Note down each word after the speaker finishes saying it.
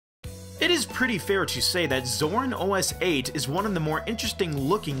It is pretty fair to say that Zorin OS 8 is one of the more interesting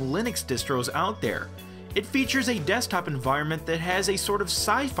looking Linux distros out there. It features a desktop environment that has a sort of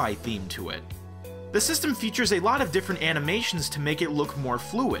sci-fi theme to it. The system features a lot of different animations to make it look more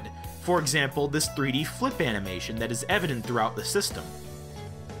fluid. For example, this 3D flip animation that is evident throughout the system.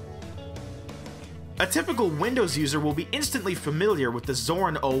 A typical Windows user will be instantly familiar with the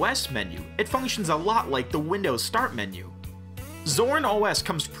Zorin OS menu. It functions a lot like the Windows Start menu. Zorin OS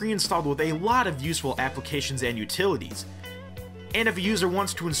comes pre-installed with a lot of useful applications and utilities. And if a user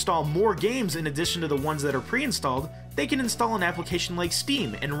wants to install more games in addition to the ones that are pre-installed, they can install an application like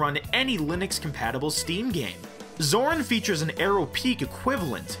Steam and run any Linux-compatible Steam game. Zorin features an arrow peak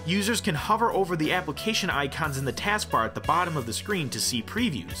equivalent. Users can hover over the application icons in the taskbar at the bottom of the screen to see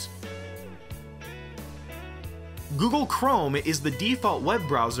previews. Google Chrome is the default web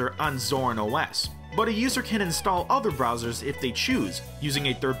browser on Zorin OS, but a user can install other browsers if they choose, using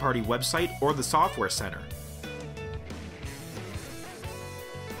a third-party website or the Software Center.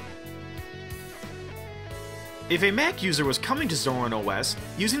 If a Mac user was coming to Zorin OS,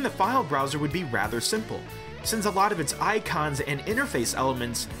 using the file browser would be rather simple, since a lot of its icons and interface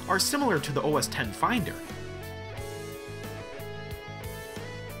elements are similar to the OS X Finder.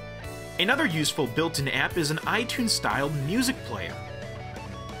 Another useful built-in app is an iTunes-styled music player.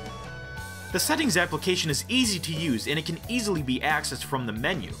 The Settings application is easy to use and it can easily be accessed from the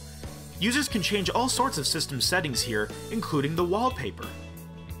menu. Users can change all sorts of system settings here, including the wallpaper.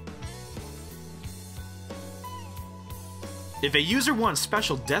 If a user wants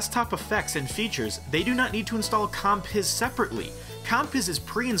special desktop effects and features, they do not need to install Compiz separately. Compiz is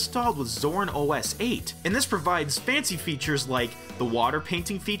pre-installed with Zorin OS 8, and this provides fancy features like the water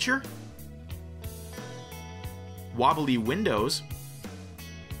painting feature, wobbly windows,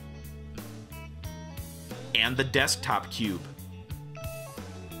 and the desktop cube.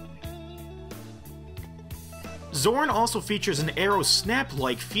 Zorin also features an Aero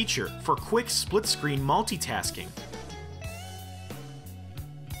Snap-like feature for quick split-screen multitasking.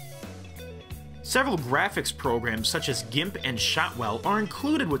 Several graphics programs such as GIMP and Shotwell are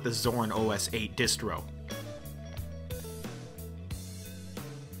included with the Zorin OS 8 distro.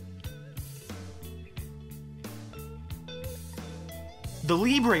 The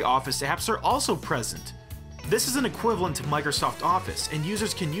LibreOffice apps are also present. This is an equivalent to Microsoft Office, and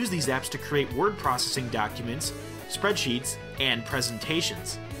users can use these apps to create word processing documents, spreadsheets, and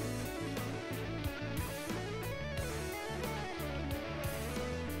presentations.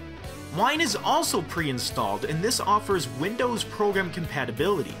 Wine is also pre-installed, and this offers Windows program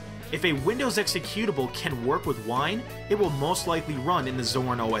compatibility. If a Windows executable can work with Wine, it will most likely run in the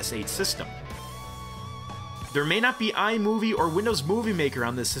Zorin OS 8 system. There may not be iMovie or Windows Movie Maker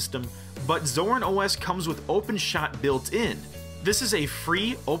on this system, but Zorin OS comes with OpenShot built in. This is a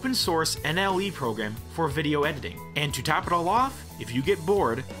free, open-source NLE program for video editing. And to top it all off, if you get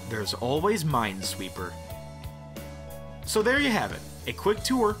bored, there's always Minesweeper. So there you have it. A quick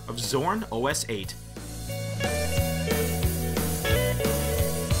tour of Zorin OS 8.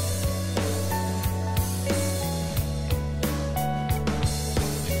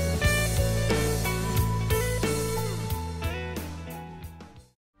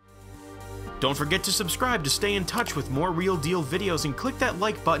 Don't forget to subscribe to stay in touch with more Real Deal videos and click that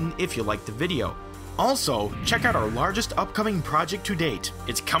like button if you liked the video. Also, check out our largest upcoming project to date.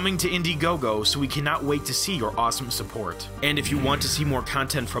 It's coming to Indiegogo, so we cannot wait to see your awesome support. And if you want to see more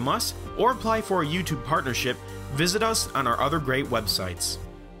content from us, or apply for a YouTube partnership, visit us on our other great websites.